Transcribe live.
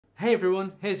Hey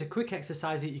everyone, here's a quick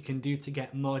exercise that you can do to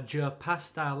get more Joe Pass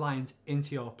style lines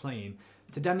into your playing.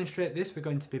 To demonstrate this, we're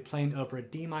going to be playing over a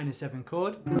D-7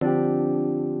 chord.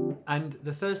 And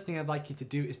the first thing I'd like you to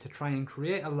do is to try and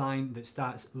create a line that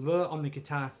starts low on the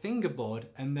guitar fingerboard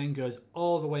and then goes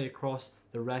all the way across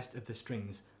the rest of the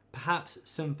strings. Perhaps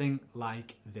something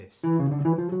like this.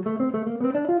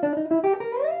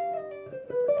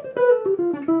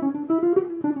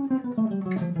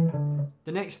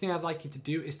 The next thing I'd like you to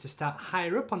do is to start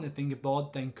higher up on the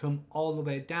fingerboard, then come all the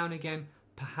way down again,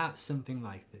 perhaps something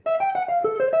like this.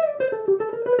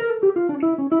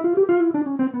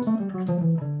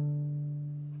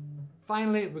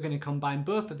 Finally, we're going to combine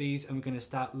both of these and we're going to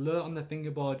start low on the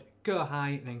fingerboard, go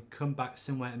high, then come back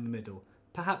somewhere in the middle.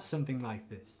 Perhaps something like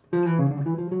this.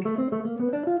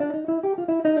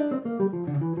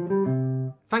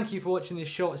 Thank you for watching this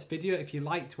shortest video. If you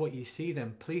liked what you see,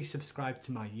 then please subscribe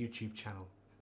to my YouTube channel.